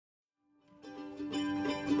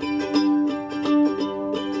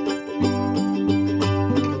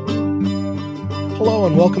Hello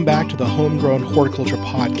and welcome back to the Homegrown Horticulture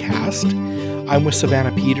Podcast. I'm with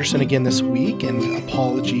Savannah Peterson again this week, and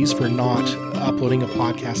apologies for not uploading a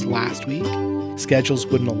podcast last week. Schedules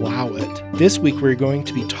wouldn't allow it. This week we're going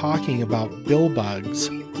to be talking about billbugs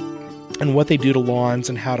and what they do to lawns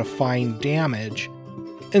and how to find damage.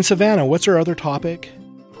 And Savannah, what's our other topic?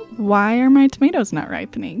 Why are my tomatoes not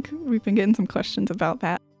ripening? We've been getting some questions about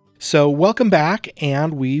that. So welcome back,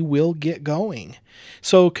 and we will get going.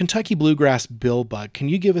 So Kentucky bluegrass billbug, can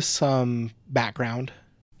you give us some background?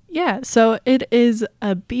 Yeah, so it is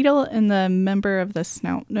a beetle in the member of the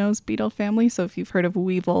snout-nosed beetle family. So if you've heard of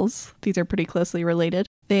weevils, these are pretty closely related.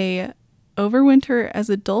 They overwinter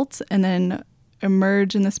as adults and then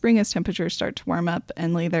emerge in the spring as temperatures start to warm up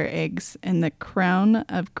and lay their eggs in the crown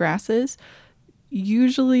of grasses.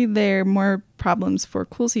 Usually they're more problems for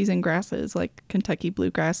cool season grasses like Kentucky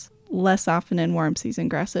bluegrass, less often in warm season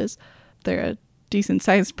grasses. They're a decent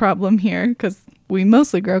sized problem here because we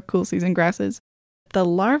mostly grow cool season grasses. The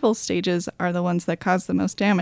larval stages are the ones that cause the most damage.